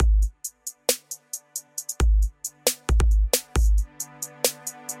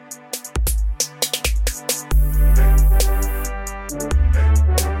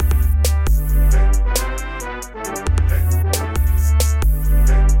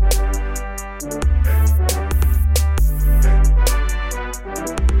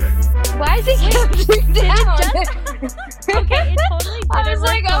Okay, it totally I didn't was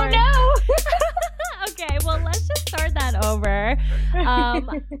like, oh record. no. Okay, well, let's just start that over.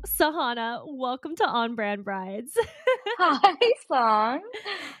 Sahana, welcome to On Brand Brides. Hi, Song.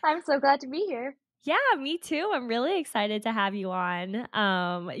 I'm so glad to be here. Yeah, me too. I'm really excited to have you on.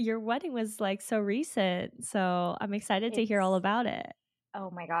 Your wedding was like so recent, so I'm excited to hear all It's, about it.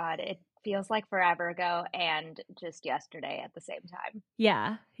 oh my God, it feels like forever ago and just yesterday at the same time.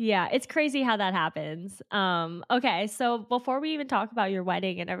 Yeah, it's crazy how that happens. Okay, so before we even talk about your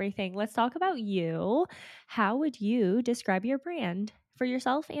wedding and everything, let's talk about you. How would you describe your brand for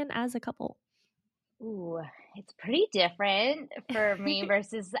yourself and as a couple? Ooh, it's pretty different for me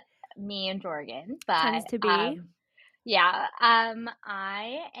versus me and Jorgen, but Tends to be. yeah,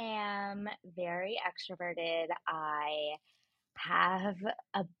 I am very extroverted. I have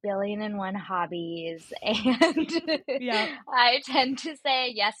a billion and one hobbies, and Yep. I tend to say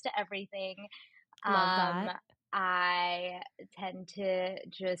yes to everything. Love Um, that. I tend to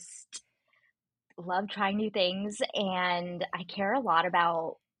just love trying new things, and I care a lot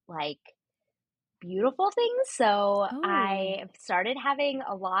about like beautiful things. So Oh. I started having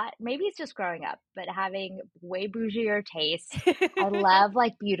a lot, maybe it's just growing up, but having way bougier taste. I love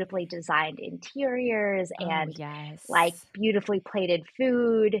like beautifully designed interiors Oh, and like yes. beautifully plated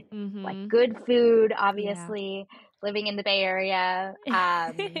food, like Mhm. good food, Yeah. obviously, living in the Bay Area.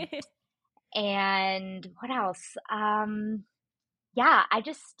 And what else? Yeah, I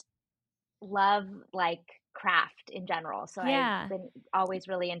just love like craft in general. So I've Yeah, been always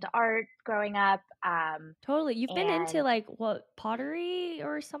really into art growing up. totally. You've been into, And like, what, pottery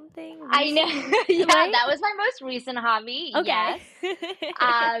or something I know, recently, yeah, right? that was my most recent hobby. Okay. Yes.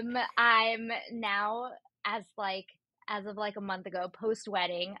 I'm now as of like a month ago, post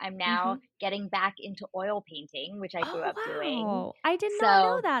wedding, I'm now Mhm. getting back into oil painting, which I grew Oh, up doing. wow. I did not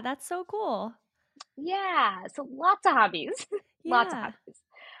know So that. That's so cool. yeah, so lots of hobbies, lots of Yeah. hobbies.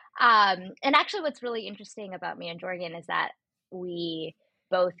 And actually, what's really interesting about me and Jorgen is that we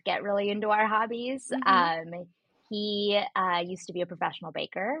both get really into our hobbies. Mhm. He used to be a professional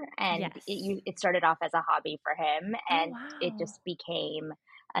baker, and Yes. it started off as a hobby for him, Oh, and it wow. just became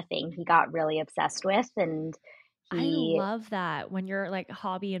a thing he got really obsessed with. And I he, love that when your, like,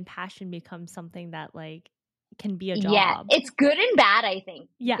 hobby and passion becomes something that, like, can be a yeah, job. it's good and bad, I think.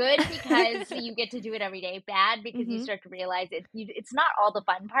 Yeah. Good because you get to do it every day. Bad because you Mhm. start to realize it's not all the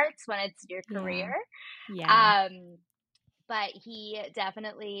fun parts when it's your career. Yeah. Yeah. Um, but he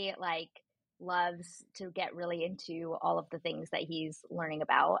definitely like loves to get really into all of the things that he's learning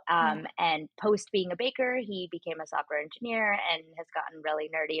about. Yeah. And post being a baker, he became a software engineer and has gotten really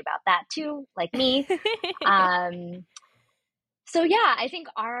nerdy about that too, like me. Um, so yeah, I think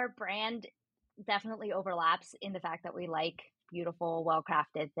our brand definitely overlaps in the fact that we like beautiful, well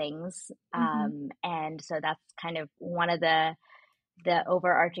crafted things. Mhm. And so that's kind of one of the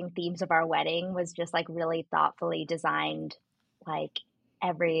overarching themes of our wedding was just like really thoughtfully designed like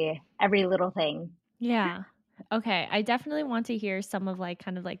every little thing. Yeah. Okay, I definitely want to hear some of, like,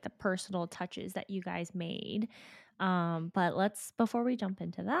 kind of, like, the personal touches that you guys made. But let's before we jump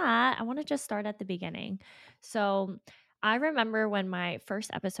into that, I wanna just start at the beginning. So, I remember when my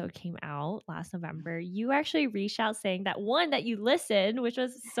first episode came out last November, you actually reached out saying that, 1, that you listened, which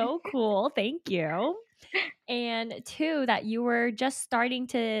was so cool, thank you, and 2, that you were just starting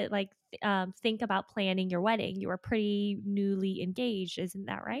to, like, think about planning your wedding. You were pretty newly engaged, isn't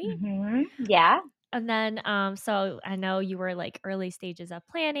that right? Yeah. And then, so I know you were like early stages of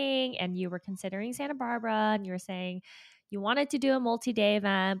planning and you were considering Santa Barbara and you were saying you wanted to do a multi-day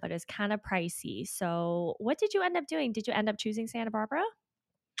event, but it's kind of pricey. So what did you end up doing? Did you end up choosing Santa Barbara?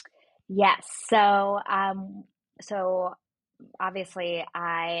 Yes. So obviously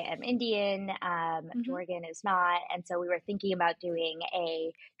I am Indian, Hmm. Jorgen is not, and so we were thinking about doing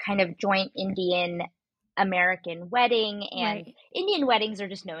a kind of joint Indian American wedding, and Right. Indian weddings are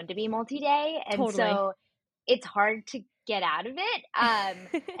just known to be multi-day, and Totally. so it's hard to get out of it.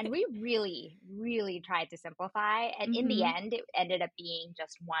 And we really, really tried to simplify, and in the Hmm. end, it ended up being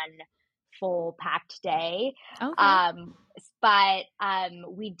just one full packed day. Okay. Um, but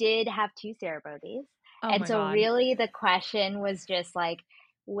we did have two ceremonies. Oh And my so God. really the question was just like,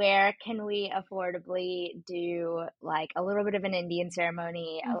 where can we affordably do like a little bit of an Indian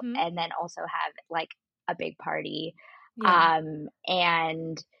ceremony Hmm. and then also have like a big party? Yeah.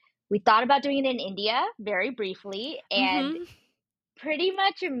 And we thought about doing it in India very briefly and Hmm. pretty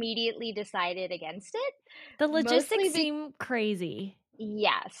much immediately decided against it. The Mostly logistics seem crazy.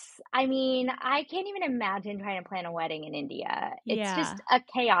 yes. I mean, I can't even imagine trying to plan a wedding in India. It's just Yeah. a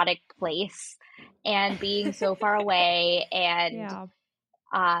chaotic place and being so far away and Yeah.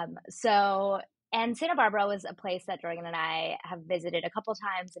 so And Santa Barbara was a place that Jorgen and I have visited a couple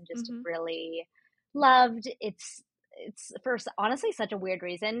times and just Mhm. really loved. It's for honestly such a weird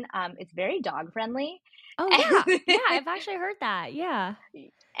reason. It's very dog friendly, Oh, and yeah. Yeah, I've actually heard that. Yeah.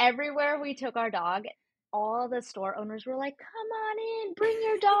 everywhere we took our dog, all the store owners were like, "Come on in, bring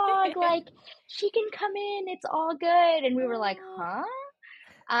your dog. Like she can come in. It's all good." And we were like, Aw.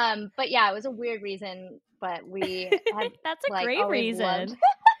 "Huh?" But yeah, it was a weird reason, but we have That's a like great always loved reason.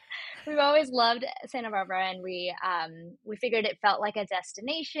 we've always loved Santa Barbara, and we figured it felt like a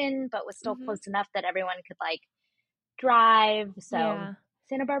destination, but was still Mhm. close enough that everyone could like drive. So Yeah.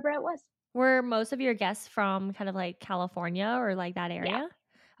 Santa Barbara it was. Were most of your guests from kind of, like, California or, like, that Yeah, area?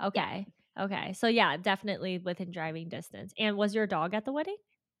 yeah. Okay. Okay. So, yeah, definitely within driving distance. And was your dog at the wedding?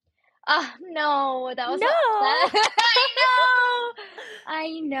 No, that was a No! that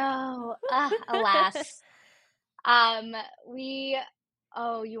I know. Alas. Um, we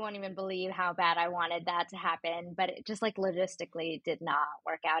oh, you won't even believe how bad I wanted that to happen, but it just, like, logistically did not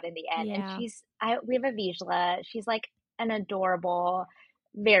work out in the end, and Yeah. we have a Vizsla, she's, like, an adorable,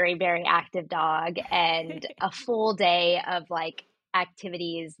 very, very active dog, and a full day of, like,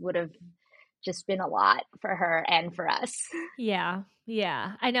 activities would have just been a lot for her and for us. Yeah,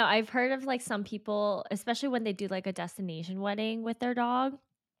 yeah. I know, I've heard of, like, some people, especially when they do, like, a destination wedding with their dog,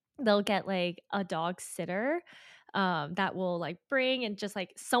 they'll get, like, a dog sitter, that will, like, bring and just,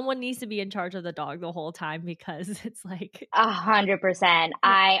 like someone needs to be in charge of the dog the whole time because it's like 100%.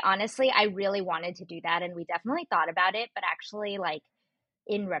 yeah, I really wanted to do that, and we definitely thought about it, but actually, like,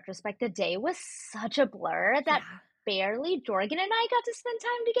 in retrospect, the day was such a blur that yeah, barely Jorgen and I got to spend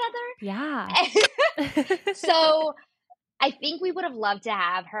yeah. time together. So, I think we would have loved to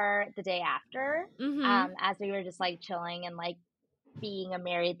have her the day after, Mhm, as we were just, like, chilling and, like, being a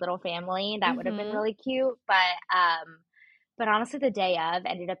married little family. That would have been mhm. really cute, but honestly, the day of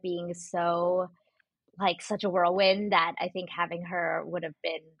ended up being so like, such a whirlwind that I think having her would have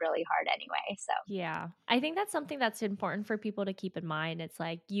been really hard anyway, so Yeah. I think that's something that's important for people to keep in mind. It's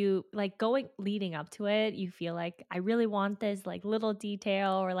like you like going leading up to it, you feel like I really want this like little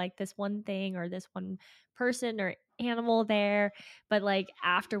detail or like this one thing or this one person or animal there. But like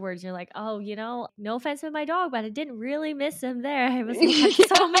afterwards you're like, oh, no offense with my dog, but I didn't really miss him there. I was like had Yeah.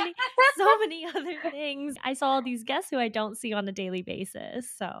 so many other things. I saw all these guests who I don't see on a daily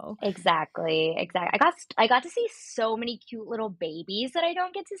basis. So Exactly, I got to see so many cute little babies that I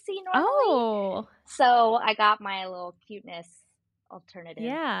don't get to see normally, oh, so I got my little cuteness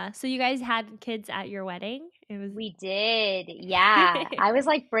alternative. yeah. So you guys had kids at your wedding? It was We did, yeah. I was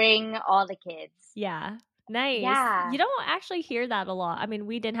like, "Bring all the kids." Yeah, nice. Yeah, You don't actually hear that a lot. I mean,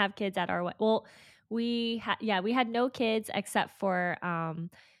 we didn't have kids at our well, we had no kids except for,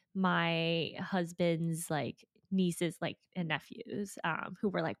 my husband's, like, nieces, like, and nephews, who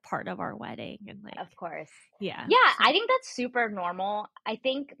were, like, part of our wedding and, like of course. yeah, Yeah, so I think that's super normal. I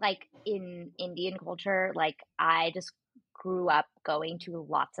think, like, in Indian culture, like, I just grew up going to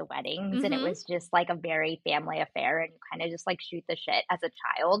lots of weddings, and it Mhm. was just, like, a very family affair, and you kinda just, like, shoot the shit as a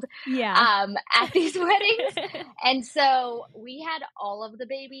child, Yeah. at these weddings, and so we had all of the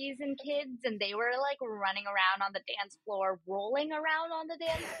babies and kids, and they were, like, running around on the dance floor, rolling around on the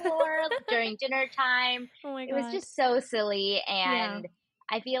dance floor during dinner time. Oh my It was god. just so silly, Yeah, and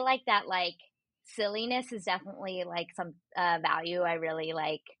I feel like that, like, silliness is definitely, like, some, value I really,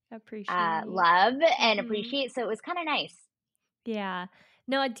 like, appreciate. love and Mhm. appreciate, so it was kinda nice. Yeah.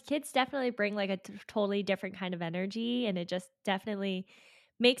 No, kids definitely bring like a totally different kind of energy, and it just definitely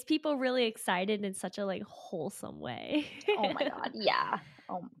makes people really excited in such a like wholesome way. Oh my god, yeah.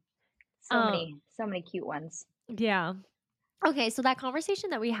 Oh, um, so many cute ones. yeah. Okay, so that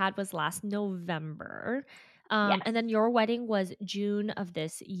conversation that we had was last November. And Yes. then your wedding was June of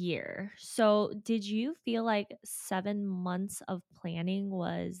this year. So did you feel like 7 months of planning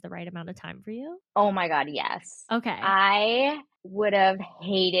was the right amount of time for you? Oh my god, yes. Okay. I would have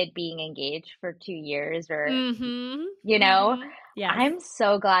hated being engaged for 2 years or Mm-hmm. you know? Mm-hmm. Yes. I'm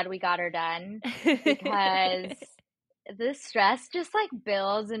so glad we got her done because the stress just, like,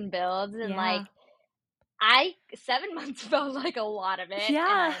 builds and builds and, like, Yeah. I 7 months felt like a lot of it,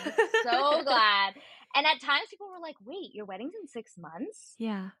 and Yeah. I'm so glad. And at times people were like, "Wait, your wedding's in 6 months?"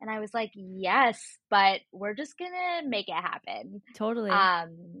 Yeah, And I was like, "Yes, but we're just gonna make it happen." totally.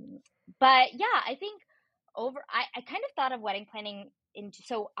 Um, but yeah, I think I kind of thought of wedding planning into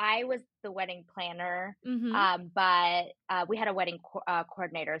so I was the wedding planner, Mhm, but, we had a wedding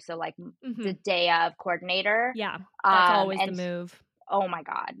coordinator, so, like, the mhm. day of coordinator, Yeah, that's always the and move. oh my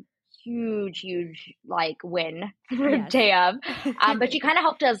god, huge, like, win for Yes. day of. But she kinda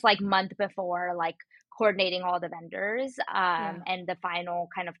helped us, like, month before, like, coordinating all the vendors, Yeah. and the final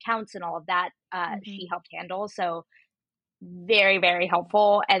kind of counts and all of that, Mhm. she helped handle. So very, very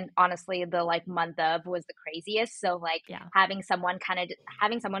helpful. And honestly, the like month of was the craziest. So like Yeah. having someone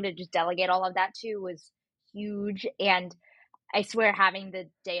to just delegate all of that to was huge. And I swear having the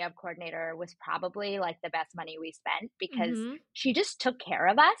day of coordinator was probably like the best money we spent because Mhm. she just took care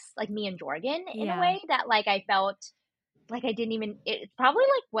of us, like me and Jorgen, in a Yeah. way that like I felt like I didn't even it's probably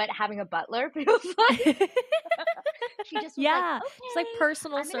like what having a butler feels like. She just was like, Yeah. Just like "Okay,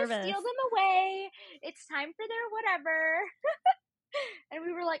 personal I'm gonna steal service. them away. It's time for their whatever." And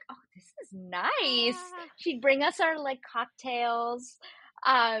we were like, "Oh, this is nice." Ah. She'd bring us our, like, cocktails,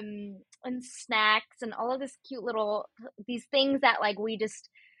 and snacks and all of this cute little these things that, like, we just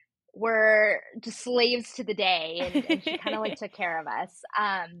were just slaves to the day, and she kinda, like, took care of us.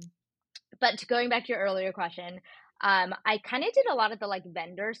 But to going back to your earlier question, I kinda did a lot of the, like,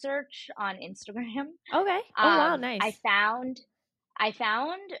 vendor search on Instagram. Okay. Oh, wow, I nice. found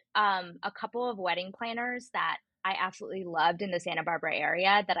a couple of wedding planners that I absolutely loved in the Santa Barbara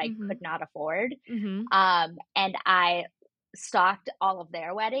area that I Mhm. could not afford. Mhm. And I stalked all of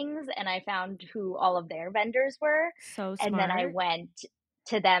their weddings and I found who all of their vendors were. So And then I smart. went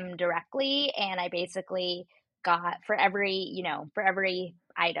to them directly and I basically got for every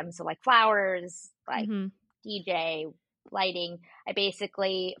item, so like flowers, like Mhm. DJ, lighting. I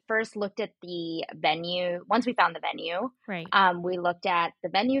basically first looked at the venue. Once we found the venue, Right. we looked at the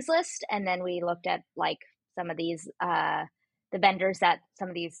venues list, and then we looked at like some of these the vendors that some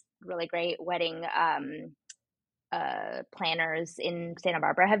of these really great wedding planners in Santa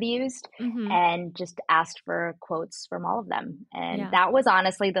Barbara have used, Mhm. and just asked for quotes from all of them. And Yeah. that was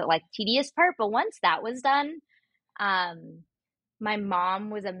honestly the like tedious part. But once that was done, um, my mom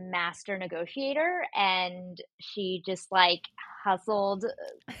was a master negotiator and she just like hustled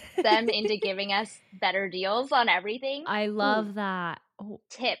them into giving us better deals on everything. I Ooh, love that. Oh,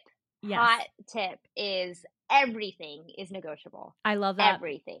 tip, hot yes. tip is everything is negotiable. I love that.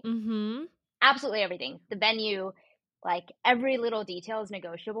 Everything. Mhm. Absolutely everything. The venue, like every little detail is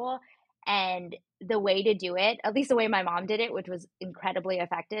negotiable. And the way to do it, at least the way my mom did it, which was incredibly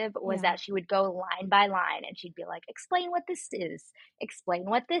effective, was Yeah. that she would go line by line and she'd be like, explain what this is, explain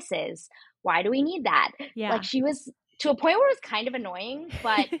what this is. Why do we need that? Like Yeah. she was to a point where it was kind of annoying,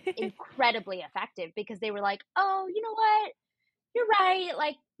 but incredibly effective because they were like, oh, you know what? You're right.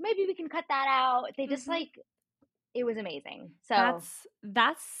 Like maybe we can cut that out. They just Mhm. like, it was amazing. So,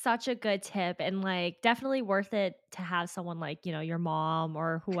 That's such a good tip and, like, definitely worth it to have someone like, your mom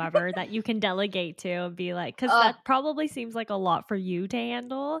or whoever that you can delegate to and be like, because oh, that probably seems like a lot for you to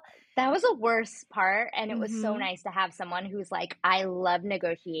handle. that was the worst part, and it was so Mhm. nice to have someone who's like, "I love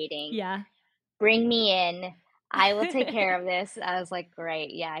negotiating. Yeah. Bring me in. I will take care of this." I was like,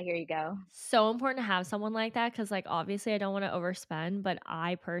 "Great. Yeah, here you go." So important to have someone like that because, like, obviously I don't wanna overspend, but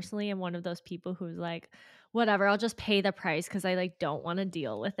I personally am one of those people who's like, "Whatever, I'll just pay the price because I, like, don't wanna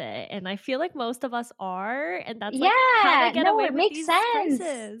deal with it," and I feel like most of us are, and that's, like, how they Yeah, get no, away it with makes these sense.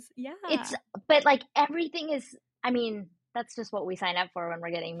 prices. It's Yeah. but, like, everything is I mean, that's just what we sign up for when we're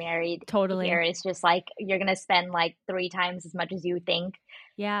getting married here. Totally. It's just, like, you're gonna spend, like, 3 times as much as you think.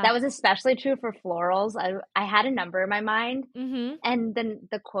 Yeah. That was especially true for florals. I had a number in my mind, Mhm. and then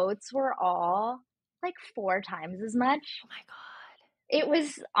the quotes were all, like, 4 times as much. Oh my god. It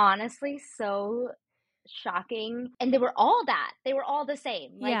was honestly so shocking, and they were all that. They were all the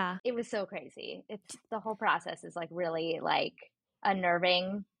same. Like, Yeah. it was so crazy. It's the whole process is, like, really, like,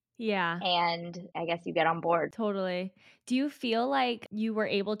 unnerving, Yeah. and I guess you get on board. Totally. Do you feel like you were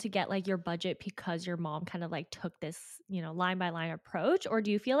able to get, like, your budget because your mom kind of, like, took this, line by line approach? Or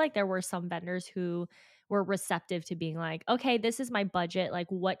do you feel like there were some vendors who were receptive to being like, "Okay, this is my budget, like,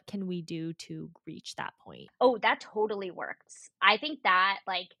 what can we do to reach that point?" Oh, that totally works. I think that,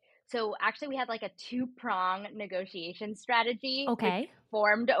 like so actually we had, like, a two-prong negotiation strategy, which Okay.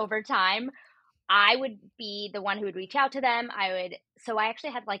 formed over time. I would be the one who would reach out to them. I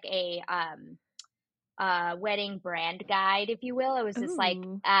actually had, like, a wedding brand guide, if you will. It was this like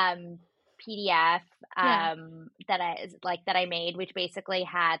Ooh. PDF Yeah. that I made, which basically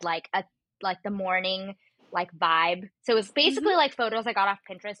had like the morning like vibe. So it was basically Mhm. like photos I got off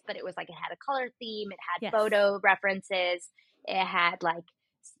Pinterest, but it was like it had a color theme, it had Yes. photo references, it had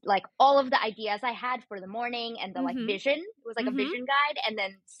like all of the ideas I had for the morning and the like Mhm. vision. It was like a Mhm. vision guide, and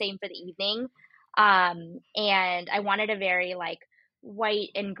then same for the evening. And I wanted a very like white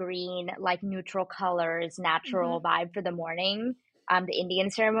and green, like neutral colors, natural Mhm. vibe for the morning, the Indian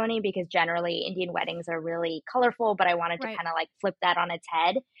ceremony, because generally Indian weddings are really colorful, but I wanted to Right. kind of like flip that on its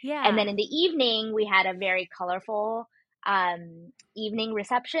head. And then Yeah. in the evening, we had a very colorful, evening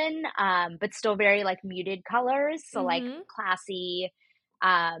reception, but still very like muted colors, so like Mhm. classy,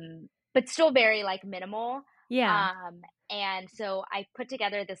 but still very like minimal. Yeah. Um, and so I put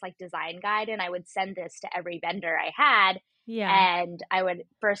together this like design guide and I would send this to every vendor I had, Yeah. and I would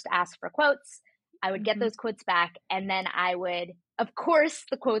first ask for quotes. I would get Mhm. those quotes back, and then I would, of course,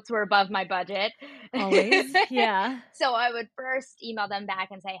 the quotes were above my budget. Always. Yeah. So I would first email them back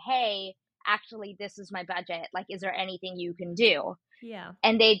and say, "Hey, actually, this is my budget. Like, is there anything you can do?" Yeah.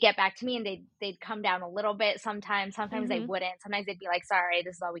 And they'd get back to me and they'd come down a little bit sometimes. Sometimes they Mhm. wouldn't. Sometimes they'd be like, "Sorry,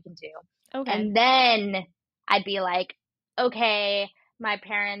 this is all we can do." Okay. And then I'd be like, "Okay, my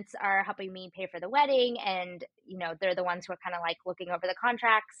parents are helping me pay for the wedding and, they're the ones who are kind of like looking over the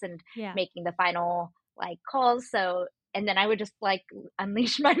contracts and Yeah. making the final like calls." So, and then I would just like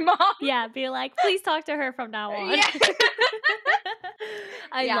unleash my mom. Yeah, be like, "Please talk to her from now on." Yeah.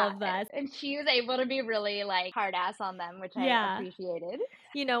 I Yeah, love that. and she was able to be really, like, hard ass on them, which I Yeah. appreciated.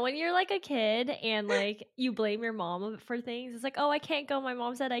 When you're, like, a kid and, like, you blame your mom for things, it's like, "Oh, I can't go, my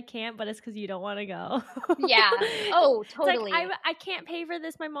mom said I can't, but it's because you don't wanna go." Yeah. Oh, It's like, totally. I can't pay for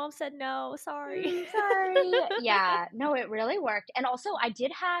this, my mom said no, sorry." Sorry." Yeah. No, it really worked, and also, I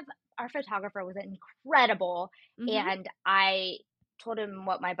did have our photographer was incredible, Mhm. and I told him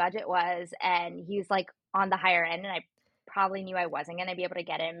what my budget was, and he was, like, on the higher end, and I probably knew I wasn't gonna be able to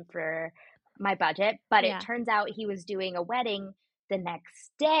get him for my budget, but it Yeah. turns out he was doing a wedding the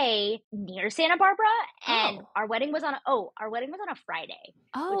next day near Santa Barbara, and Oh. our wedding was on a Friday, which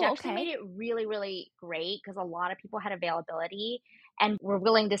Oh, actually made okay. it really, really great because a lot of people had availability and were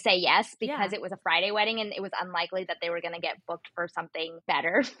willing to say yes because Yeah. it was a Friday wedding and it was unlikely that they were going to get booked for something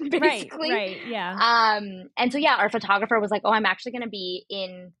better, Right, basically. right, yeah. And so, yeah, our photographer was like, "Oh, I'm actually going to be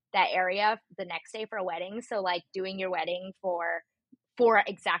in that area the next day for a wedding. So, like, doing your wedding for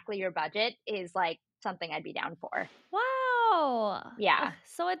exactly your budget is like something I'd be down for." Wow! Yeah.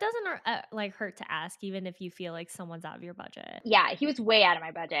 So it doesn't, like, hurt to ask even if you feel like someone's out of your budget. Yeah. He was way out of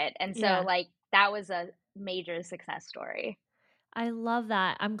my budget. And so, Yeah. like, that was a major success story. I love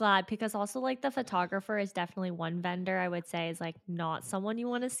that. I'm glad because also, like, the photographer is definitely one vendor I would say is, like, not someone you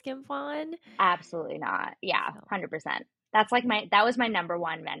wanna skimp on. Absolutely not. Yeah, So 100%. That was my number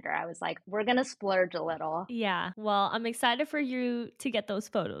one vendor. I was like, "We're gonna splurge a little." yeah. Well, I'm excited for you to get those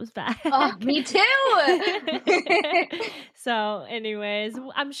photos back. Oh, me too. So, anyways,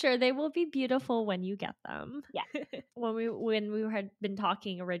 I'm sure they will be beautiful when you get them. Yeah. When we had been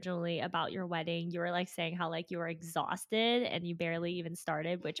talking originally about your wedding, you were, like, saying how, like, you were exhausted and you barely even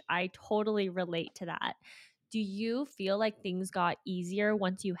started, which I totally relate to that. Do you feel like things got easier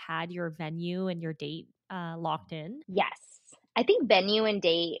once you had your venue and your date, locked in? Yes. I think venue and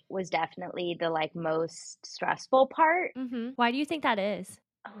date was definitely the, like, most stressful part. Mhm. Why do you think that is?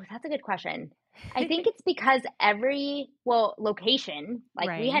 Oh, that's a good question. I think it's because location, like,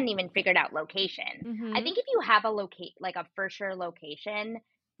 we Right. hadn't even figured out location. I Mhm. think if you have a like, a for sure location,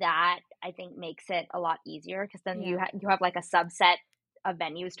 that I think makes it a lot easier because then Yeah. you have, like, a subset of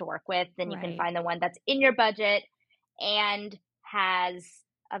venues to work with, then you can Right. find the one that's in your budget and has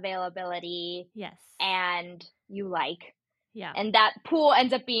availability Yes. and you like, Yeah. and that pool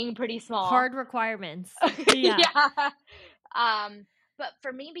ends up being pretty small. Hard requirements. Yeah. Yeah. Um, but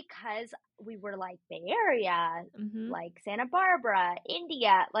for me, because we were like Bay Area, Mhm. like Santa Barbara,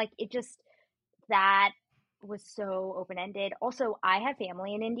 India, like it just that was so open ended. Also, I have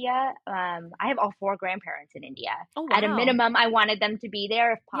family in India. I have all four grandparents in India. Oh, At a wow. minimum, I wanted them to be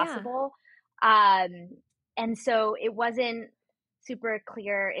there if Yeah. possible. Um, and so it wasn't super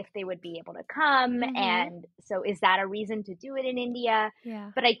clear if they would be able to come. Mhm. And so, is that a reason to do it in India?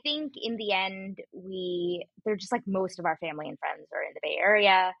 Yeah. But I think in the end, they're just like most of our family and friends are in the Bay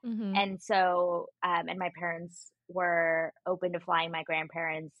Area. Mhm. And so, and my parents were open to flying my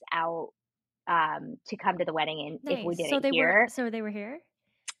grandparents out to come to the wedding and if we Nice. did So it they were here. so they were here?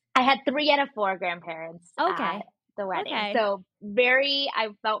 I had 3 out of 4 grandparents at Okay. the wedding. Okay. So I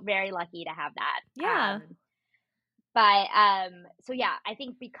felt very lucky to have that. Yeah. So yeah, I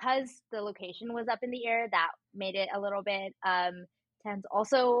think because the location was up in the air, that made it a little bit tense.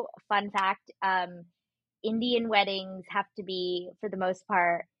 Also, fun fact, Indian weddings have to be, for the most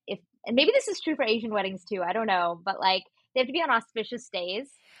part, if and maybe this is true for Asian weddings too, I don't know, but like they have to be on auspicious days.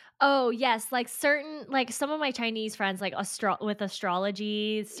 Oh, yes, like, some of my Chinese friends, like, with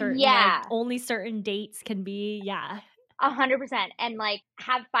astrology, certain, like, Yeah. only certain dates can be yeah. 100%, and, like,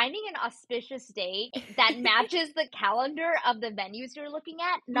 have finding an auspicious date that matches the calendar of the venues you're looking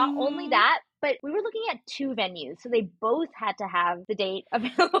at. Not only Mhm. that, but we were looking at 2 venues, so they both had to have the date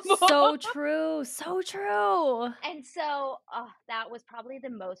available. So true, so true. And so, that was probably the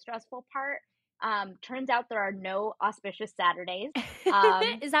most stressful part. Turns out there are no auspicious Saturdays. Um,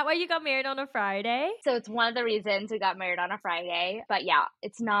 Is that why you got married on a Friday? so it's one of the reasons we got married on a Friday. But yeah,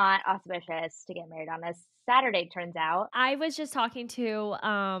 it's not auspicious to get married on a Saturday, turns out. I was just talking to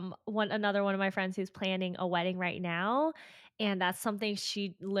one of my friends who's planning a wedding right now, and that's something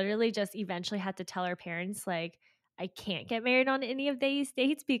she literally just eventually had to tell her parents like, I can't get married on any of these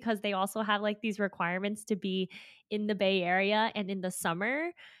dates because they also have like these requirements to be in the Bay Area and in the summer,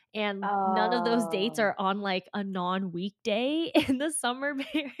 and none of those dates Oh, are on like a non-weekday in the summer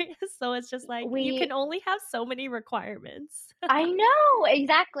Bay Area. So it's just like you we can only have so many requirements. I know,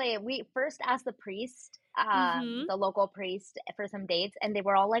 exactly. We first asked the priest, Mhm. the local priest for some dates, and they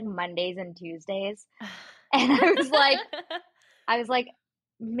were all like Mondays and Tuesdays. And I was like,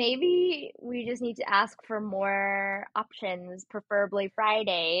 maybe we just need to ask for more options, preferably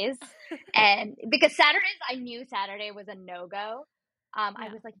Fridays. And because Saturdays, I knew Saturday was a no-go. I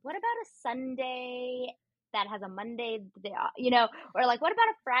Yeah. was like, what about a Sunday that has a Monday, or like, what about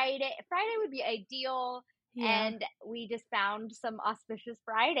a Friday? Friday would be ideal. Yeah. And we just found some auspicious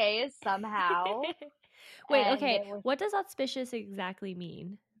Fridays somehow. Wait, And okay. it was, What does auspicious exactly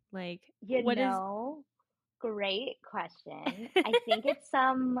mean? Like, you what is know, great question. I think it's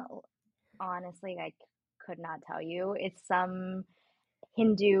some, honestly, I could not tell you. It's some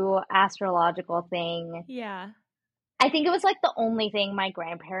Hindu astrological thing. Yeah. I think it was like the only thing my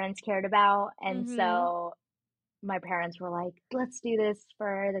grandparents cared about. And Mhm. so my parents were like, let's do this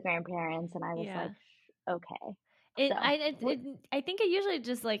for the grandparents. And I was like, Yeah. okay. It So, I it, it I think it usually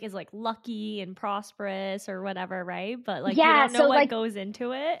just like is like lucky and prosperous or whatever, right? But like you yeah. don't know So, what like, goes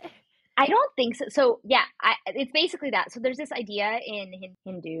into it. I don't think so. So, yeah, it's basically that. So, there's this idea in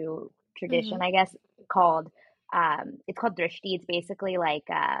Hindu tradition, Mhm. I guess, called it's called drishti. It's basically like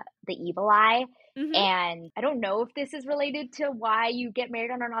the evil eye. Mhm. And I don't know if this is related to why you get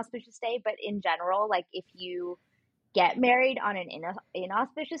married on an auspicious day, but in general, like if you get married on an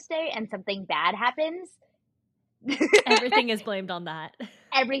inauspicious day and something bad happens, Everything is blamed on that.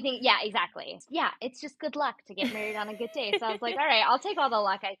 everything, yeah, exactly. Yeah, it's just good luck to get married on a good day. So I was like, all right, I'll take all the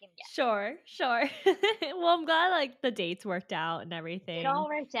luck I can get. Sure, sure. Well, I'm glad like the dates worked out and It everything. all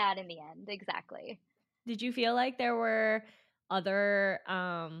worked out in the end. Exactly. Did you feel like there were other,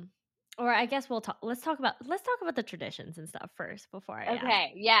 or I guess let's talk about the traditions and stuff first before I ask.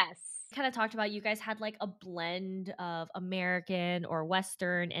 Okay, yes. Kind of talked about you guys had like a blend of American or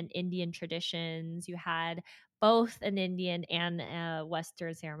Western and Indian traditions. You had both an Indian and a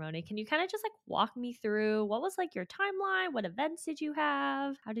Western ceremony. Can you kind of just like walk me through what was like your timeline? What events did you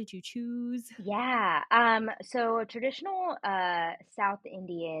have? How did you choose? Yeah. So traditional South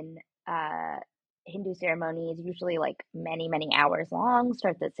Indian uh Hindu ceremony is usually like many, many hours long,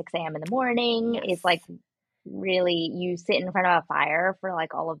 starts at 6 a.m. in the morning. It's like Yes. really you sit in front of a fire for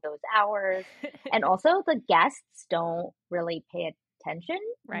like all of those hours. And also the guests don't really pay attention.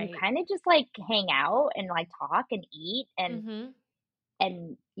 You Right. kind of just like hang out and like talk and eat Mhm.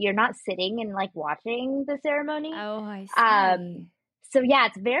 and you're not sitting and like watching the ceremony. Oh, I Um, see. so yeah,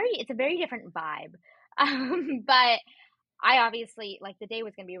 it's a very different vibe. But I obviously like the day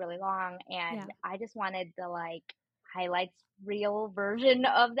was gonna be really long, and Yeah. I just wanted the like highlights reel version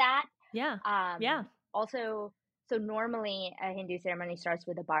of that. Yeah. Yeah. Um, also, so normally a Hindu ceremony starts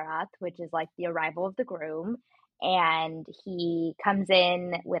with a Bharat, which is like the arrival of the groom. And he comes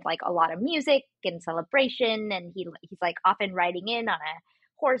in with like a lot of music and celebration, and he's like often riding in on a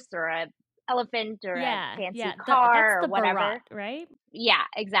horse or a elephant or a Yeah. fancy Yeah. That's car or the Bharat, whatever. right? Yeah,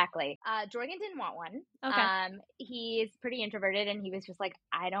 exactly. Jorgen didn't want one. Okay. He's pretty introverted, and he was just like,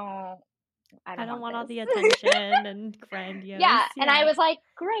 I I don't don't want want all this. the attention and Yeah, grandiose. and I Yeah. was like,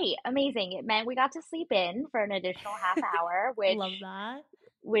 great, amazing. It meant we got to sleep in for an additional half hour, Love that.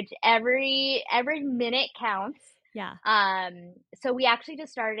 which every minute counts. Yeah. So we actually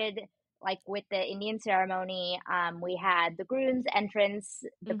just started like with the Indian ceremony. We had the groom's entrance,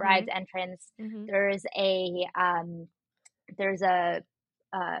 the bride's Mhm. entrance. Mhm. There's a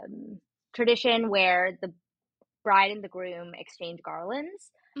um, tradition where the bride and the groom exchange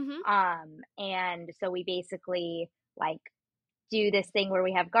garlands. Mhm. And so we basically like do this thing where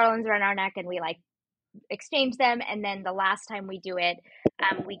we have garlands around our neck and we like exchange them. And then the last time we do it,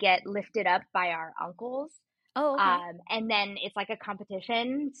 we get lifted up by our uncles. Oh, okay. And then it's like a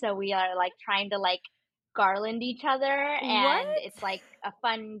competition. So we are like trying to like garland each other and What? it's like a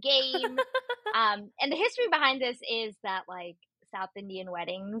fun game. And the history behind this is that like South Indian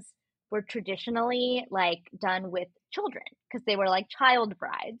weddings were traditionally like done with children because they were like child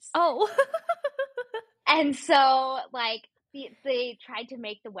brides. Oh. And so like they tried to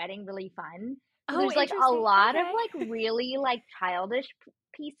make the wedding really fun. So Oh, there's like a interesting. lot of Okay. like really like childish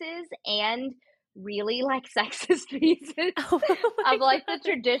pieces and really, like, sexist reasons Oh my of, like, the god.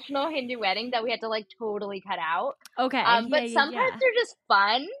 traditional Hindu wedding that we had to, like, totally cut out. Okay, yeah, But yeah, some parts yeah. are just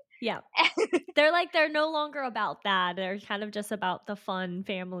fun. Yeah. They're no longer about that, they're kind of just about the fun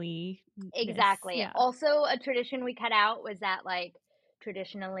family-ness, Exactly. yeah. Also, a tradition we cut out was that, like,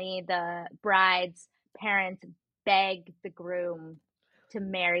 traditionally, the bride's parents beg the groom to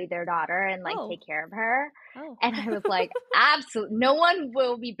marry their daughter and, like, take Oh, care of her, oh. and I was like, "Absolutely, no one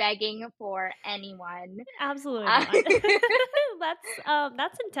will be begging for anyone." Absolutely Uh, not.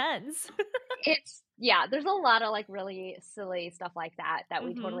 That's intense. it's yeah, there's a lot of, like, really silly stuff like that that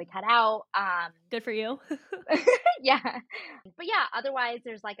we Mhm. totally cut out, Good for you. yeah. But yeah, otherwise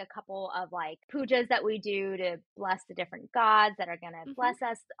there's like a couple of like pujas that we do to bless the different gods that are going to Mhm. bless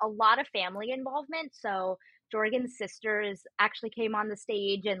us. A lot of family involvement. So Jorgen's sisters actually came on the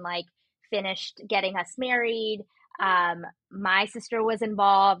stage and like finished getting us married. Oh. My sister was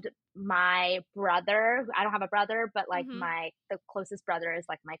involved. My brother, I don't have a brother, but like Mhm. the closest brother is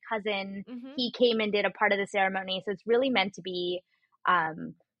like my cousin. Mhm. He came and did a part of the ceremony. So it's really meant to be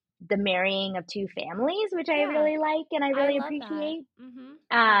um the marrying of 2 families, which I Yeah, really like and I I really love that. appreciate. Mhm.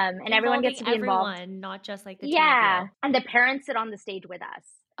 Yeah, And everyone gets involving to be involved. everyone, not just, like, the 2 of Yeah, you. and the parents sit on the stage with us.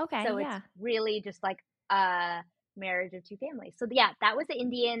 Okay, So it's yeah. really just like a marriage of 2 families. So yeah, that was the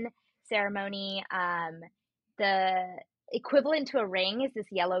Indian ceremony. The equivalent to a ring is this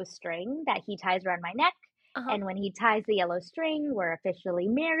yellow string that he ties around my neck, Uh-huh. and when he ties the yellow string, we're officially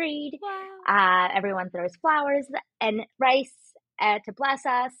married. Wow. Everyone throws flowers and rice, to bless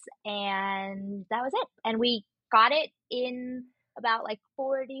us, and that was it. And we got it in about, like,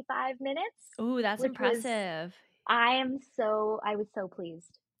 45 minutes, Ooh, that's which was impressive. I was so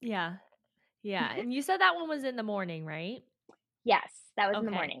pleased. Yeah, yeah, and you said that one was in the morning, right? Yes, that was in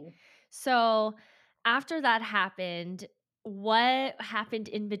the Okay. morning. So, after that happened, what happened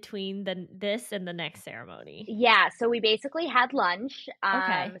in between this and the next ceremony? Yeah, so we basically had lunch.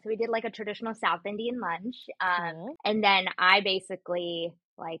 Okay, So we did like a traditional South Indian lunch. cool. And then I basically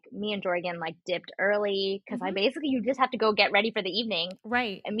like me and Jorgen like dipped early because I Mhm. basically you just have to go get ready for the evening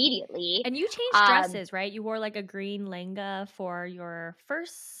Right. immediately. And you changed Um, dresses, right? You wore, like, a green lehenga for your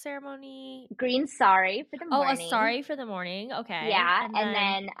first ceremony? Green sari for the Oh, a morning. sari for the morning, okay, Yeah, and and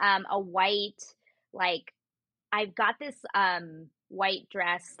then then a white like I've got this, white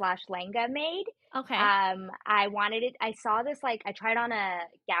dress slash lehenga made. okay. I wanted it I saw this, like I tried on a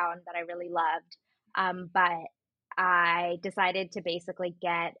gown that I really loved, but I decided to basically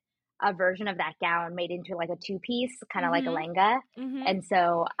get a version of that gown made into, like, a two-piece, kinda like a Mhm. lehenga, Mhm. and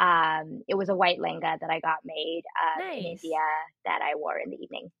so, it was a white lehenga that I got made, in India Nice. that I wore in the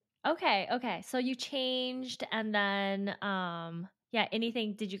evening. Okay, okay. So you changed and then, yeah,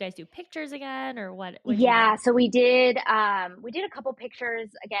 anything did you guys do pictures again or what'd you do? Yeah, so we did a couple pictures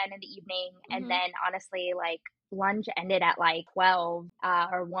again in the evening, and Mhm. then honestly, like, lunch ended at, like, 12,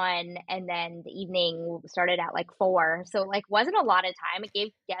 or 1, and then the evening started at, like, 4, so, like, wasn't a lot of time. It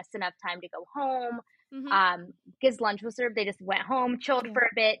gave guests enough time to go home, Mhm. because lunch was served, they just went home, chilled Yeah. for a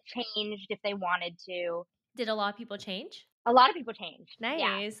bit, changed if they wanted to. Did a lot of people change? A lot of people changed,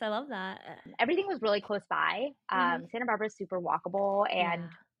 yeah. Nice, I love that. Everything was really close by. Mhm. Santa Barbara is super walkable, and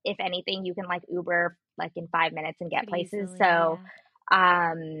Yeah, if anything, you can like Uber like in 5 minutes and get pretty places. easily, So, yeah.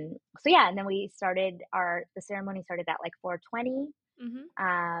 yeah, and then we started the ceremony started at like 4:20, Mhm.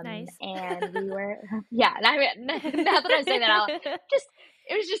 Nice. and we were yeah. And I mean, now that I say that, just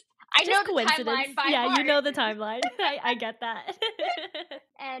it was just I know Just the coincidence. timeline by Yeah, you heart. know the timeline. I get that.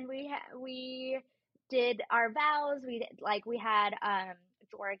 And we did our vows. We had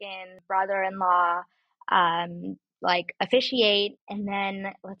Jorgen's brother-in-law like officiate, and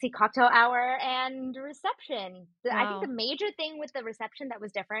then let's see, cocktail hour and reception. I think the Wow. major thing with the reception that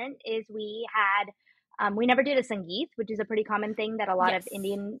was different is we never did a sangeet, which is a pretty common thing that a lot of Yes.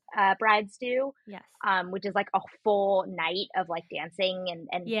 Indian brides do. Yes. Which is like a full night of like dancing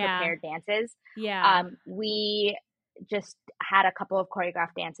and Yeah. prepared dances. Yeah. We just had a couple of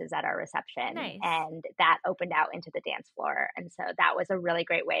choreographed dances at our reception, Nice. and that opened out into the dance floor, and so that was a really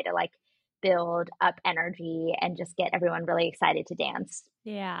great way to, like, build up energy and just get everyone really excited to dance.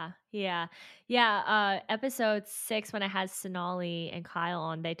 Yeah, yeah. Yeah, episode 6 when I had Sonali and Kyle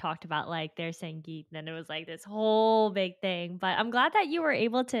on, they talked about, like, their Sangeet, and then it was, like, this whole big thing, but I'm glad that you were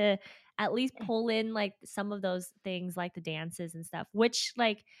able to at least pull in, like, some of those things, like the dances and stuff, which,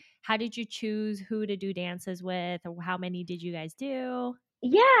 like, how did you choose who to do dances with, or how many did you guys do?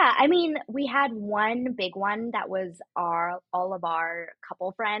 Yeah, I mean, we had one big one that was our all of our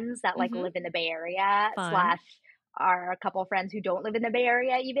couple friends that, like, Mhm. live in the Bay Area Fun. slash our couple friends who don't live in the Bay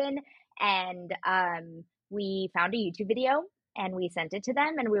Area even, and, we found a YouTube video. and we sent it to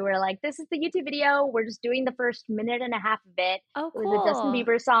them, and we were like, "This is the YouTube video. We're just doing the first minute and a half of it." Oh, It was a Justin cool.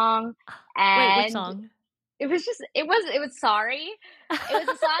 Bieber song, Wait, which and song? it was Sorry. It was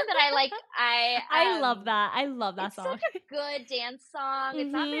a song that I love I that. I love that it's such song. a good dance song.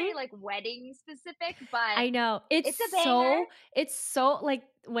 It's not Mhm. very, like, wedding specific, but I know. it's a banger. It's so like,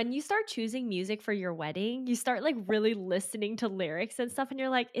 when you start choosing music for your wedding, you start, like, really listening to lyrics and stuff, and you're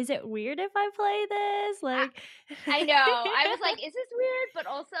like, "Is it weird if I play this?" I Like I know. I was like, "Is this weird?" But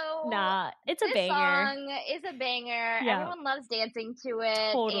also, Nah, it's a this banger. song is a banger. Yeah, Everyone loves dancing to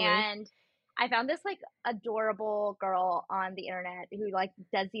it, totally. and I found this, like, adorable girl on the internet who, like,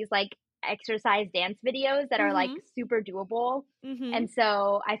 does these, like, exercise dance videos that are, like, Mhm, super doable, mhm. and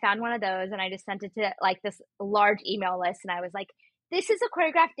so I found one of those, and I just sent it to, like, this large email list, and I was like, "This is a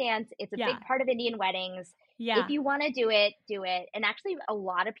choreographed dance. It's a big Yeah, part of Indian weddings. If yeah. you wanna do it, do it." And actually, a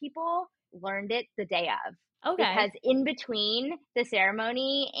lot of people learned it the day of because Okay. in between the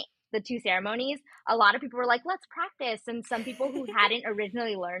 2 ceremonies, a lot of people were like, "Let's practice," and some people who hadn't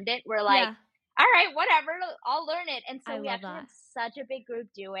originally learned it were like, Yeah, "Alright, whatever, I'll learn it," and so I we love actually had that. such a big group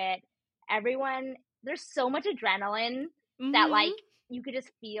do it. Everyone there's so much adrenaline that, Mhm, like, you could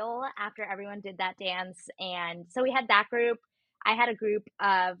just feel after everyone did that dance, and so we had that group. I had a group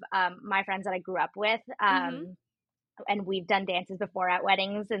of, my friends that I grew up with, mhm. and we've done dances before at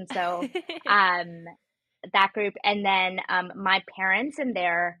weddings, and so, um, that group, and then, my parents and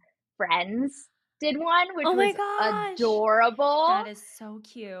their friends did one, which Oh my was gosh! adorable. That is so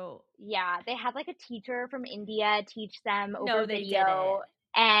cute. Yeah, they had, like, a teacher from India teach them No, over they video, didn't.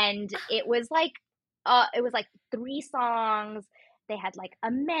 and it was, like, 3 songs. They had, like, a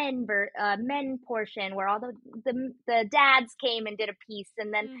men portion where all the dads came and did a piece,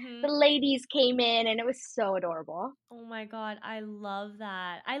 and then the Mhm. ladies came in, and it was so adorable. Oh my god, I love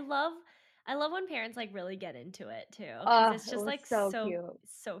that. I love when parents, like, really get into it too, because Oh, it's it just, was like, so cute.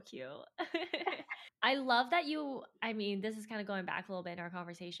 so cute. I love that you I mean, this is kinda going back a little bit in our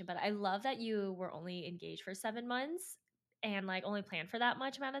conversation, but I love that you were only engaged for 7 months and, like, only planned for that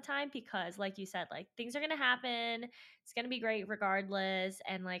much amount of time because, like you said, like, things are gonna happen, it's gonna be great regardless,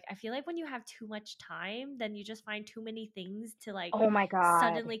 and, like, I feel like when you have too much time, then you just find too many things to, like, Oh my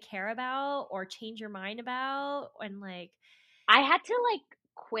god. suddenly care about or change your mind about, and, like I had to, like,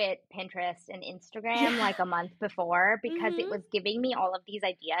 quit Pinterest and Instagram, Yeah. like, a month before because it Mhm. was giving me all of these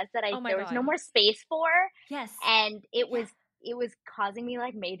ideas that I Oh my there was no god. more space for, Yes. and Yeah. it was causing me,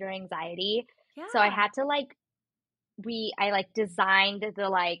 like, major anxiety. So I Yeah. had to, like I, like, designed the,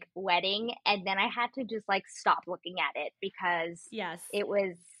 like, wedding, and then I had to just, like, stop looking at it because Yes. it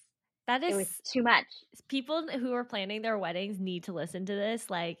was That it was is too much. people who are planning their weddings need to listen to this,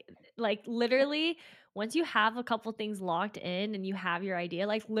 like, literally, once you have a couple things locked in and you have your idea,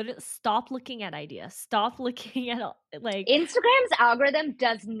 like, stop looking at ideas. Stop looking at all like Instagram's algorithm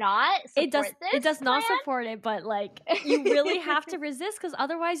does not support it this does not support it, but, like, you really plan. have to resist because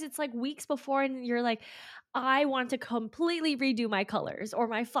otherwise it's, like, weeks before and you're like, "I want to completely redo my colors or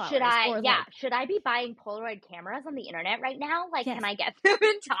my flowers," or, like Should I be buying Polaroid cameras on the internet right now? Like, can yes. I get them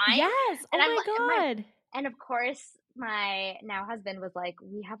in time? Yes! And Oh I'm my like god. and of course, my now husband was like,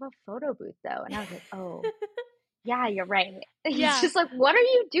 "We have a photo booth though." And I was like, "Oh, yeah, you're right." He's Yeah. just like, "What are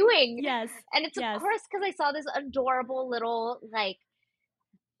you doing?" Yes. And it's of Yes. course because I saw this adorable little, like,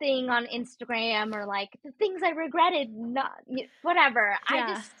 thing on Instagram or, like, the things I regretted not whatever. I Yeah.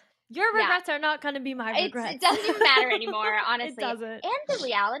 just Your yeah. regrets are not gonna be my It regrets. doesn't even matter anymore, It honestly. doesn't. And the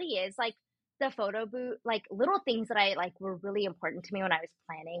reality is, like, the photo booth like, little things that I like, were really important to me when I was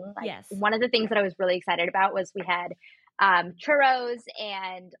planning. Like, Yes. one of the things that I was really excited about was we had, churros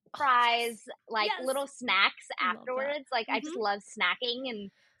and Oh, fries, yes. like, Yes. little snacks Love that. afterwards. Like, I Mhm. just love snacking,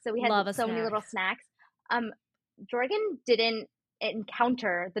 and so we had Love a so many snack. little snacks. Um, Jorgen didn't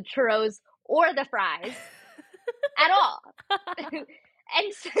encounter the churros or the fries at all.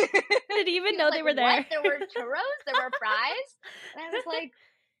 And so Did he he even was know like, they were "What? there? There were churros? There were fries?" And I was like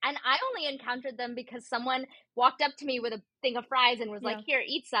and I only encountered them because someone walked up to me with a thing of fries and was like, Yeah. "Here,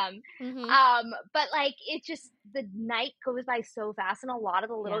 eat some." Mhm. But, like, it just the night goes by so fast, and a lot of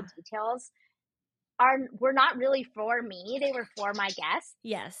the little Yeah. details were not really for me, they were for my guests,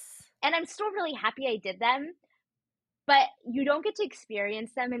 Yes. and I'm still really happy I did them, but you don't get to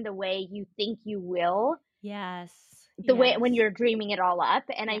experience them in the way you think you will Yes. the way when Yes. you're dreaming it all up,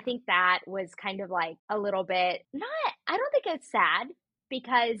 and I Yeah. think that was kind of, like, a little bit not I don't think it's sad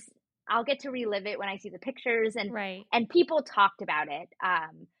because I'll get to relive it when I see the pictures Right. and people talked about it,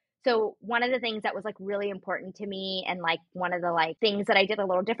 so one of the things that was, like, really important to me and, like, one of the, like, things that I did a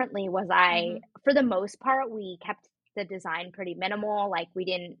little differently was Mhm. for the most part, we kept the design pretty minimal, like,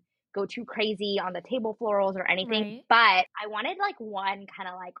 go too crazy on the table florals or anything, Right. but I wanted like one kind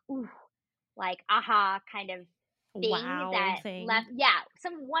of like, ooh, like aha kind of thing Wow that thing. left, yeah,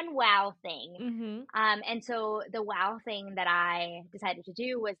 some one wow thing. Mhm. And so the wow thing that I decided to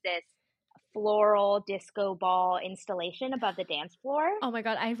do was this floral disco ball installation above the dance floor. Oh my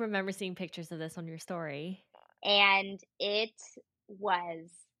god, I remember seeing pictures of this on your story. And it was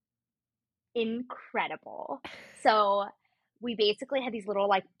incredible. So we basically had these little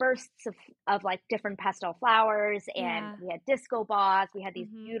like bursts of like different pastel flowers, and Yeah. we had disco balls. We had these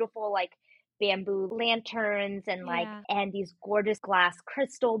Mhm. beautiful like bamboo lanterns and Yeah. these gorgeous glass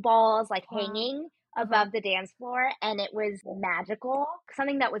crystal balls like Wow. hanging Uh-huh. above the dance floor, and it was magical.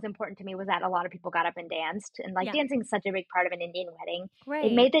 Something that was important to me was that a lot of people got up and danced, and like Yeah. dancing is such a big part of an Indian wedding. It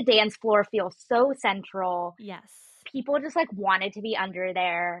Right. made the dance floor feel so central. Yes. People just like wanted to be under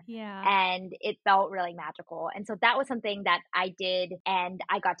there, Yeah. and it felt really magical. And so that was something that I did, and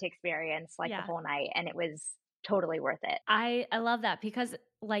I got to experience like the Yeah. whole night, and it was totally worth it. I love that because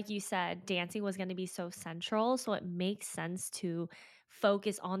like you said, dancing was gonna be so central, so it makes sense to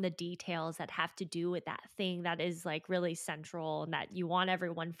focus on the details that have to do with that thing that is, like, really central and that you want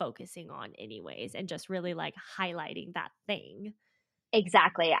everyone focusing on anyways, and just really, like, highlighting that thing.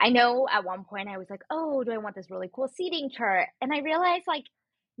 Exactly. I know at one point I was like, "Oh, do I want this really cool seating chart?" And I realized, like,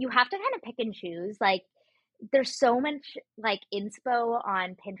 you have to kinda pick and choose, like, there's so much, like, inspo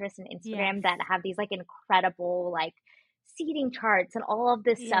on Pinterest and Instagram that Yes. have these, like, incredible, like, seating charts and all of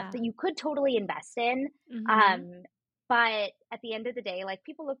this stuff Yeah. that you could totally invest in, Mhm. um, but at the end of the day, like,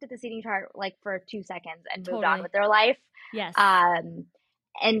 people looked at the seating chart, like, for 2 seconds and moved on with Totally. their life, Yes. um,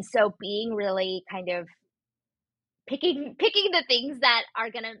 and so being really kind of picking the things that are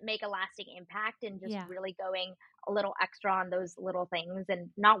gonna make a lasting impact and just Yeah. really going a little extra on those little things and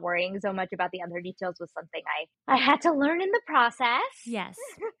not worrying so much about the other details was something I had to learn in the process Yes.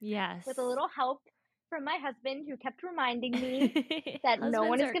 with a Yes. little help from my husband who kept reminding me that no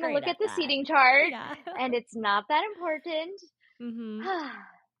one Husbands is are gonna great look at at the that. seating chart Yeah. and it's not that important. Mhm.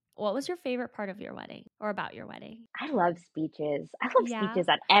 What was your favorite part of your wedding or about your wedding? I love speeches. I love Yeah. speeches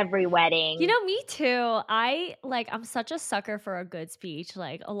at every You wedding. know, me too. I'm such a sucker for a good speech.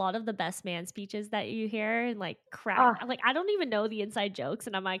 Like a lot of the best man speeches that you hear and like Oh, I don't even know the inside jokes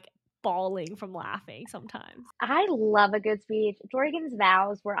and I'm like bawling from laughing sometimes. I love a good speech. Jorgen's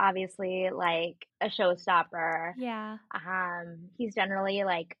vows were obviously like a showstopper. Yeah. He's generally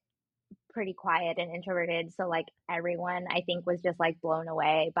like pretty quiet and introverted, so like everyone I think was just like blown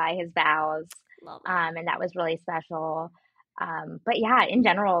away by his vows. Love it. And that was really special. But yeah, in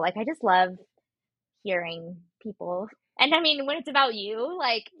general, like I just love hearing people. And I mean, when it's about you,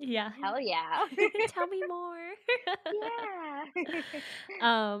 like Yeah. hell yeah. Tell me more.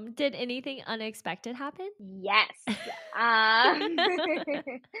 Yeah. Did anything unexpected happen? Yes. Um,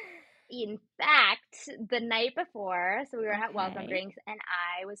 in fact, the night before, so we were at welcome Okay. drinks, and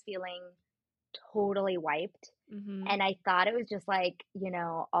I was feeling totally wiped. Mhm. And I thought it was just like,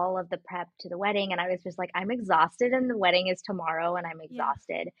 all of the prep to the wedding. And I was just like, I'm exhausted, and the wedding is tomorrow, and I'm Yeah.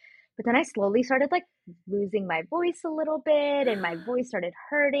 exhausted. But then I slowly started like losing my voice a little bit, and my voice started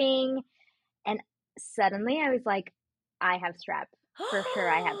hurting. And suddenly I was like, I have strep. For sure,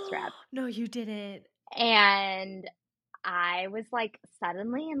 I have strep. No, you didn't. And I was like,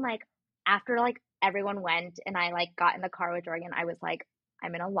 suddenly, and like, after like everyone went and I like got in the car with Jorgen, I was like,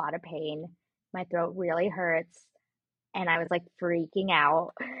 I'm in a lot of pain. My throat really hurts. And I was like freaking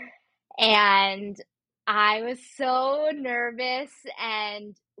out. And I was so nervous.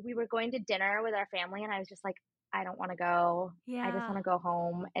 And we were going to dinner with our family. And I was just like, I don't want to go. I just Yeah. want to go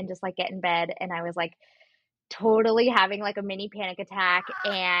home and just like get in bed. And I was like totally having like a mini panic attack.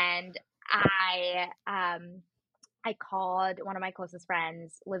 And I called one of my closest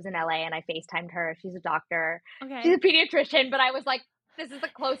friends, lives in LA, and I FaceTimed her. She's a doctor. She's a Okay. pediatrician, but I was like, this is the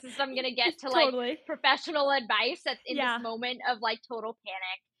closest I'm gonna get to like Totally. professional advice in this Yeah. moment of like total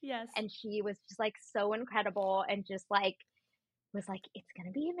panic. Yes. And she was just like so incredible and just like was like, it's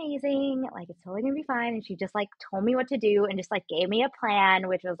gonna be amazing, like it's totally gonna be fine. And she just like told me what to do and just like gave me a plan,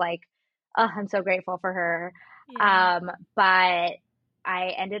 which was like, oh, I'm so grateful for her. Yeah. But I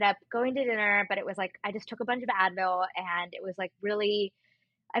ended up going to dinner, but it was like I just took a bunch of Advil and it was like really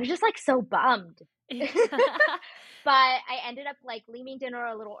I was just like so bummed. But I ended up like leaving dinner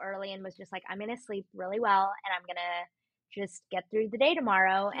a little early and was just like, I'm gonna sleep really well and I'm gonna just get through the day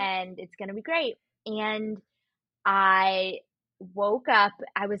tomorrow Yep. and it's gonna be great. And I woke up,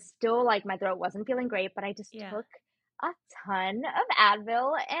 I was still like my throat wasn't feeling great, but I just Yeah. took a ton of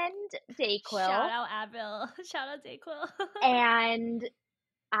Advil and Shout Dayquil, out Advil. Shout out Dayquil. and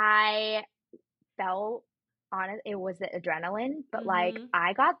I felt honest, it was the adrenaline, but, like, Mhm.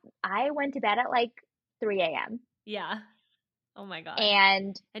 I went to bed at, like, 3 a.m., Yeah. Oh my god.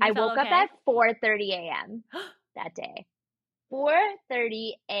 and And I you felt woke up at okay? 4:30 a.m. that day.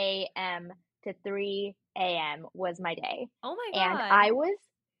 4:30 a.m. to 3 a.m. was my day, Oh my and god. I was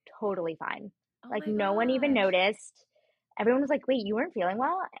totally fine. Oh Like, my no one even gosh. noticed. Everyone was like, "Wait, you weren't feeling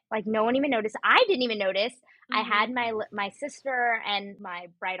well?" Like, no one even noticed. I didn't even notice. I had Mhm. my sister and my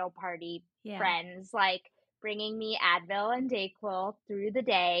bridal party Yeah. friends, like, bringing me Advil and Dayquil through the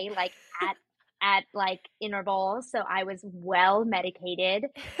day, like, like, intervals, so I was well medicated,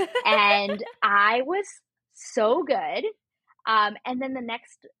 and I was so good. And then the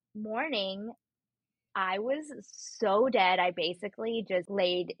next morning, I was so dead. I basically just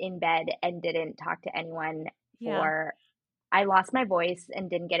laid in bed and didn't talk to anyone Yeah. for I lost my voice and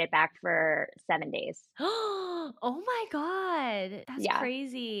didn't get it back for 7 days. Oh my god. That's Yeah,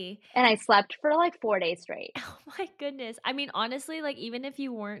 crazy. and I slept for, like, 4 days straight. Oh my goodness. I mean, honestly, like, even if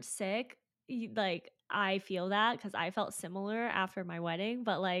you weren't sick, like, I feel that because I felt similar after my wedding,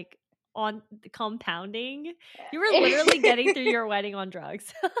 but, like, on the compounding, you were literally getting through your wedding on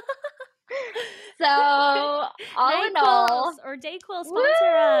drugs. So, all in NyQuil all, or DayQuil, sponsor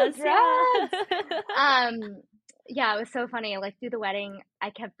woo, us. Yeah. drugs. Um, yeah, it was so funny, like, through the wedding, I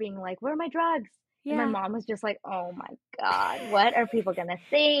kept being like, "Where are my drugs?" And my Yeah. mom was just like, "Oh my god, what are people gonna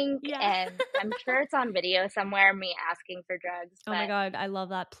think?" Yeah. And I'm sure it's on video somewhere, me asking for drugs, Oh my but god, I love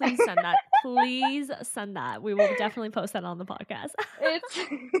that. Please send that. Please send that. We will definitely post that on the podcast. it's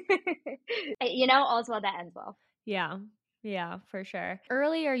all's well that ends well. Yeah. Yeah, for sure.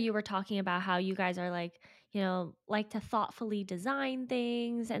 Earlier, you were talking about how you guys are like, like to thoughtfully design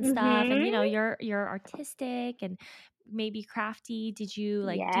things and stuff. And, Mhm. you're artistic and maybe crafty. Did you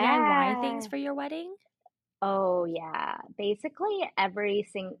like DIY things Yeah. for your wedding? Oh, yeah. Basically, every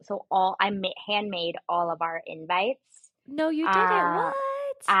so all handmade all of our invites. No, you didn't. Uh, What?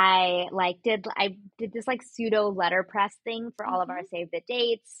 I did this, like, pseudo letterpress thing for all of our Mhm. save the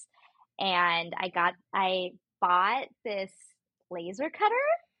dates, and I bought this laser cutter,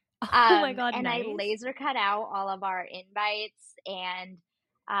 Oh my god, and I nice. laser cut out all of our invites, and,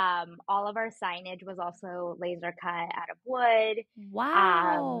 all of our signage was also laser cut out of wood,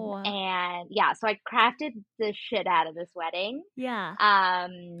 Wow. and yeah, so I crafted the shit out of this wedding, Yeah.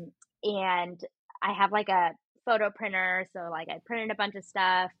 um, and I have, like, a photo printer, so, like, I printed a bunch of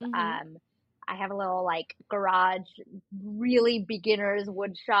stuff, Mhm. I have a little, like, garage, really beginner's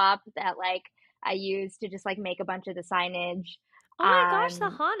wood shop that, like, I use to just, like, make a bunch of the signage, Oh my gosh,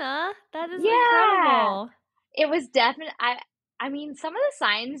 um Sahana. That is yeah, incredible. it was definitely. I mean, some of the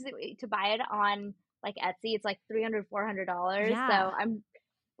signs that to buy it on, like, Etsy, it's, like, 300, $400, so Yeah. I'm,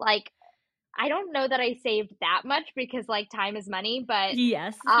 like, I don't know that I saved that much because, like, time is money, but,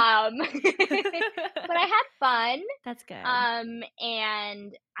 Yes. but I had fun, That's good.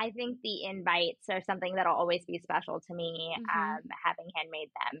 and I think the invites are something that'll always be special to me, Mhm. having handmade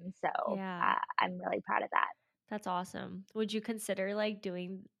them, so, Yeah. I'm really proud of that. That's awesome. Would you consider, like,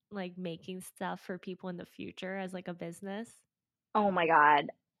 doing like, making stuff for people in the future as, like, a business? Oh my god.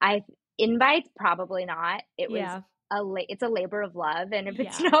 I Invites, probably not. Yeah. It's a labor of love, and if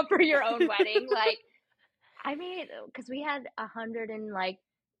it's Yeah. not for your own wedding, like, I made, because we had 100 and, like,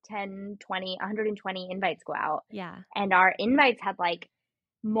 10, 20, 120 invites go out, Yeah. and our invites had, like,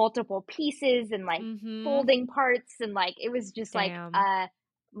 multiple pieces and, like, Mhm. folding parts, and, like, it was just, like, Damn.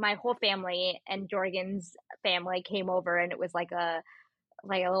 my whole family and Jorgen's family came over, and it was like a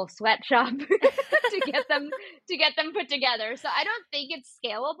little sweatshop to get them put together. So I don't think it's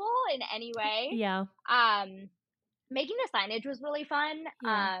scalable in any way. Yeah. Um, Making the signage was really fun.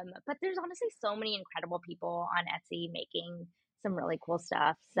 Yeah. But there's honestly so many incredible people on Etsy making some really cool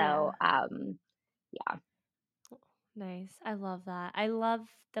stuff. So Yeah. yeah. Nice. I love that. I love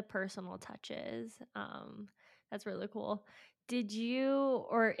the personal touches. That's really cool. Did you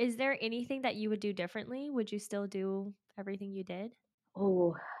or is there anything that you would do differently? Would you still do everything you did?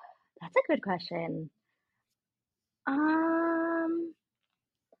 Oh, that's a good question. Um,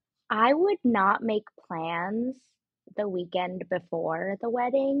 I would not make plans the weekend before the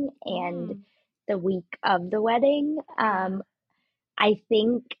wedding and Mm. the week of the wedding. Yeah. I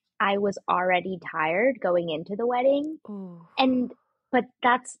think I was already tired going into the wedding, Ooh. and but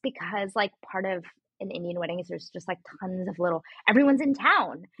that's because, like, part of an Indian wedding is there's just, like, tons of little everyone's in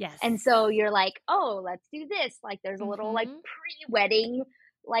town, and Yes. so you're like, "Oh, let's do this," like, there's a little, like, Mhm. pre-wedding,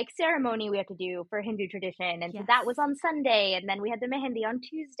 like, ceremony we have to do for Hindu tradition, and so that was Yes. on Sunday, and then we had the mehendi on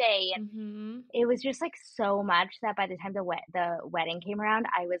Tuesday, and Mhm. it was just, like, so much that by the time the wedding came around,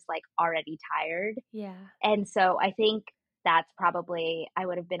 I was, like, already tired, Yeah. and so I think that's probably I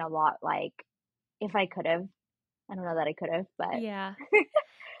would have been a lot, like, if I could have I don't know that I could have, but Yeah.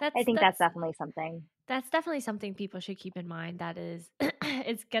 I That's think that's that's definitely something. that's definitely something people should keep in mind. That is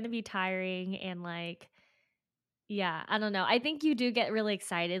it's gonna be tiring and, like, yeah, I don't know. I think you do get really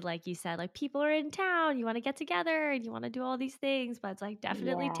excited, like you said, like, people are in town, you wanna get together, and you wanna do all these things, but it's like,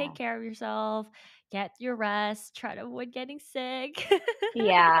 definitely Yeah. take care of yourself, get your rest, try to avoid getting sick.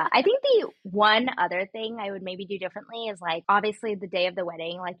 Yeah, I think the one other thing I would maybe do differently is, like, obviously the day of the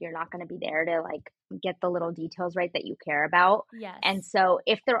wedding, like, you're not gonna be there to, like, get the little details right that you care about, and Yes. so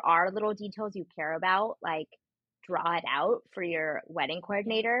if there are little details you care about, like, draw it out for your wedding Yeah,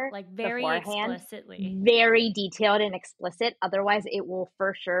 coordinator like, very beforehand, explicitly. very detailed and explicit, otherwise it will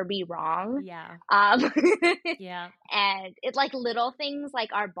for sure be wrong, Yeah, um, yeah. and it like, little things,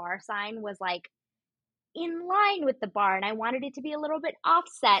 like, our bar sign was, like, in line with the bar and I wanted it to be a little bit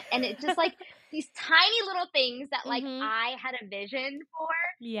offset and it just like these tiny little things that like Mhm. I had a vision for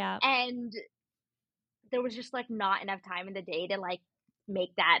Yeah, and there was just like not enough time in the day to like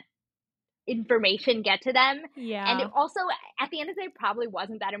make that information get to them. And it yeah. also at the end of the day probably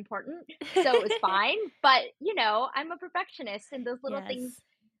wasn't that important. So it was fine. But you know, I'm a perfectionist and those little things Yes,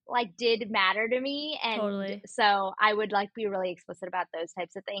 like did matter to me. And totally. so I would like be really explicit about those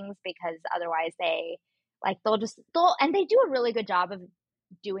types of things because otherwise they like they'll and they do a really good job of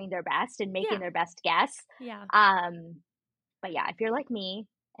doing their best and making Yeah, their best guess. yeah, Um but yeah, if you're like me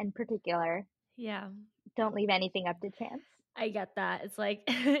in particular, yeah. don't leave anything up to chance. I get that. It's like,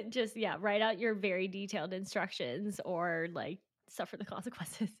 just yeah, write out your very detailed instructions or, like, suffer the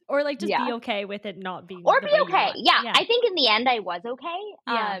consequences or, like, just be Yeah. okay with it not Or being the be way you okay. want. Yeah, Yeah, I think in the end I was okay.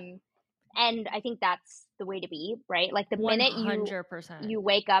 yeah, And I think that's the way to be, right? Like the minute you 100%.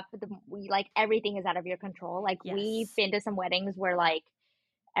 wake up, like everything is out of your control. Like we've Yes. been to some weddings where like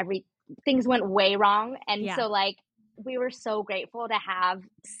every things went way wrong, and Yeah. so like we were so grateful to have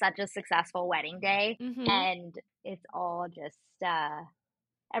such a successful wedding day, Mhm. and it's all just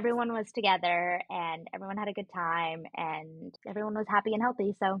everyone was together and everyone had a good time and everyone was happy and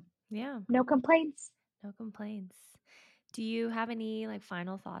healthy. So Yeah, no complaints. no complaints. Do you have any, like,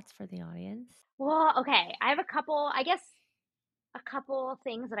 final thoughts for the audience? Well, okay. I have a couple, I guess a couple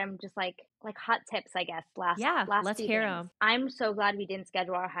things that I'm just like hot tips, I guess. Yeah, Last let's few hear things. them. I'm so glad we didn't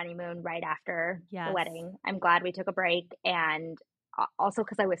schedule our honeymoon right after the Yes. wedding. I'm glad we took a break and also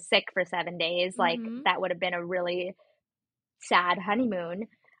cuz I was sick for 7 days, like Mhm. that would have been a really sad honeymoon.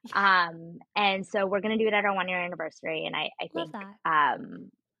 And so we're going to do it at our 1 year anniversary and Love that.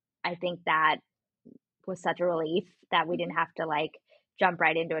 I think that was such a relief that we didn't Mhm. have to like jump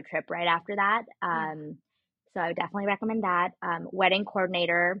right into a trip right after that. Yeah, So I would definitely recommend that. Wedding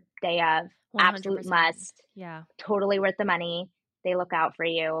coordinator, day of, absolute 100%. must, Yeah. totally worth the money. They look out for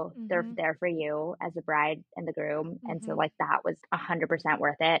you. They're Mhm. there for you as a bride and the groom. And so Mhm. like that was 100%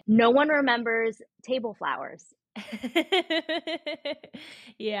 worth it. No one remembers table flowers.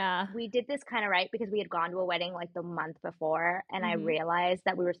 Yeah. We did this kind of right because we had gone to a wedding like the month before and I Mhm. realized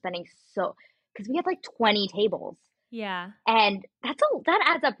that we were spending so because we had like 20 tables. Yeah. And that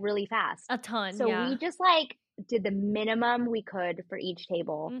adds up really fast. A ton, So we yeah. just, like, did the minimum we could for each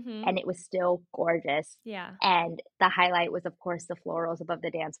table, Mhm. and it was still gorgeous. Yeah. And the highlight was, of course, the florals above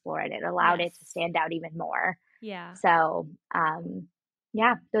the dance floor, and it allowed it to Yes. stand out even more. Yeah. So,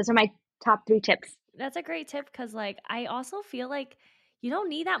 yeah, those are my top 3 tips. That's a great tip because, like, I also feel like you don't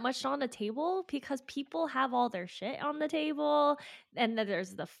need that much on the table because people have all their shit on the table, and then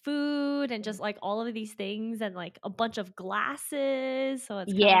there's the food and just, like, all of these things and, like, a bunch of glasses, so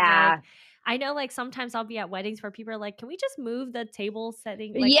it's kind of like Yeah. I know, like, sometimes I'll be at weddings where people are like, "Can we just move the table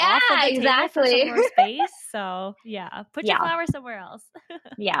setting, like, off of Yeah, the table for some exactly. more space?" So, yeah, put your Yeah, flowers somewhere else.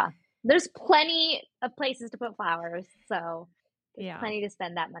 yeah. There's plenty of places to put flowers, so there's Yeah. plenty to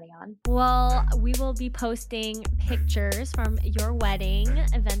spend that money on. Well, we will be posting pictures from your wedding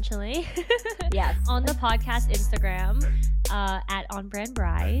eventually Yes. on the podcast Instagram at On Brand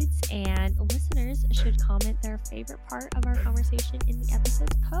Brides. And listeners should comment their favorite part of our conversation in the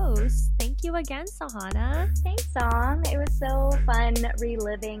episode's post. Thank you again, Sahana. Thanks, Song. It was so fun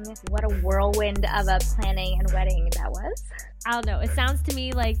reliving what a whirlwind of a planning and wedding that was. I don't know. It sounds to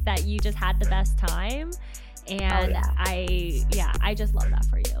me like that you just had the best time. Oh, And yeah. I just love that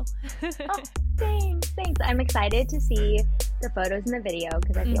for you. Oh, thanks. Thanks. I'm excited to see the photos and the video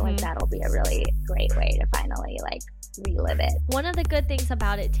because I feel like that'll be a really great way to finally like relive it. One of the good things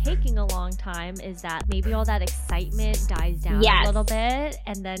about it taking a long time is that maybe all that excitement dies down a Yes. little bit,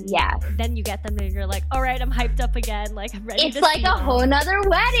 and then Yes. then you get them and you're like, all right, I'm hyped up again, like I'm ready It's to like see a them. whole nother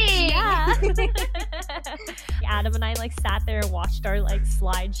wedding. Yeah. Adam and I like sat there and watched our like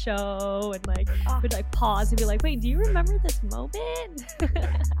slideshow and like would like pause and be like, wait, do you remember this moment?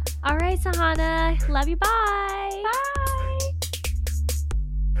 All right, Sahana, love you, bye.